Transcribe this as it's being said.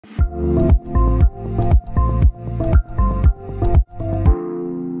Hey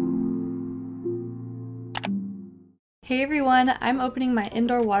everyone, I'm opening my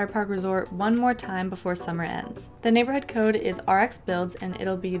indoor water park resort one more time before summer ends. The neighborhood code is Rxbuilds and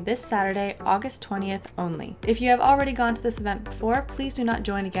it'll be this Saturday, August 20th only. If you have already gone to this event before, please do not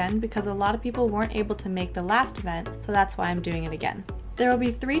join again because a lot of people weren't able to make the last event, so that's why I'm doing it again. There will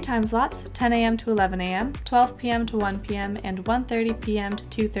be 3 time slots, 10 a.m. to 11 a.m., 12 p.m. to 1 p.m., and 1:30 p.m.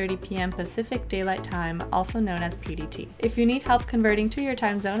 to 2:30 p.m. Pacific Daylight Time, also known as PDT. If you need help converting to your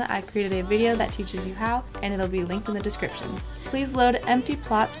time zone, I created a video that teaches you how, and it'll be linked in the description. Please load empty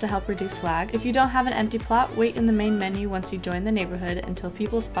plots to help reduce lag. If you don't have an empty plot, wait in the main menu once you join the neighborhood until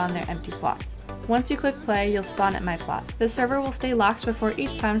people spawn their empty plots. Once you click play, you'll spawn at my plot. The server will stay locked before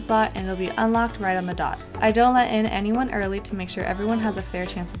each time slot and it'll be unlocked right on the dot. I don't let in anyone early to make sure everyone has a fair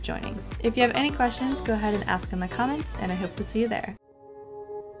chance of joining. If you have any questions, go ahead and ask in the comments, and I hope to see you there.